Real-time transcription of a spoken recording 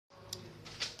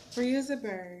Free as a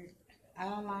bird. I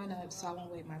don't line up, so I won't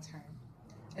wait my turn.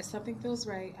 If something feels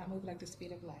right, I move like the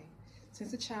speed of light.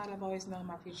 Since a child, I've always known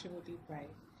my future would be bright.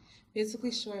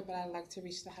 Physically short, but I like to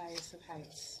reach the highest of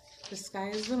heights. The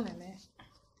sky is the limit,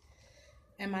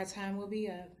 and my time will be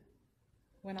up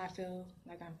when I feel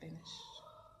like I'm finished.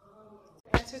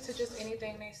 Answer to just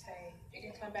anything they say. It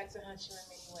can come back to haunt you in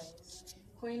many ways.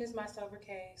 Queen is my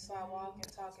sobriquet, so I walk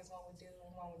and talk as one would do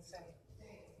and one would say.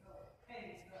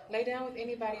 Lay down with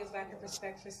anybody is lack of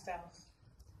respect for self.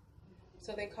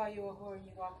 So they call you a whore and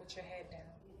you walk with your head down.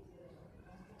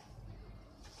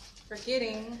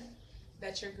 Forgetting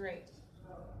that you're great.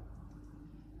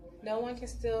 No one can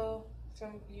steal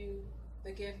from you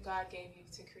the gift God gave you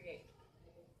to create.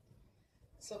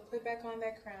 So put back on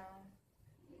that crown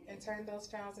and turn those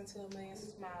frowns into a million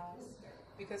smiles,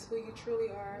 because who you truly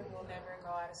are will never go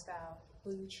out of style.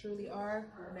 Who you truly are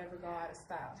will never go out of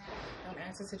style. Don't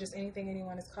answer to just anything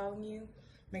anyone is calling you.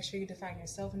 Make sure you define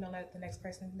yourself and don't let the next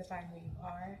person define who you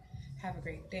are. Have a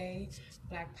great day.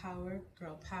 Black power,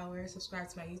 girl power. Subscribe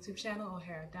to my YouTube channel,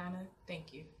 O'Hara Donna.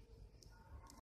 Thank you.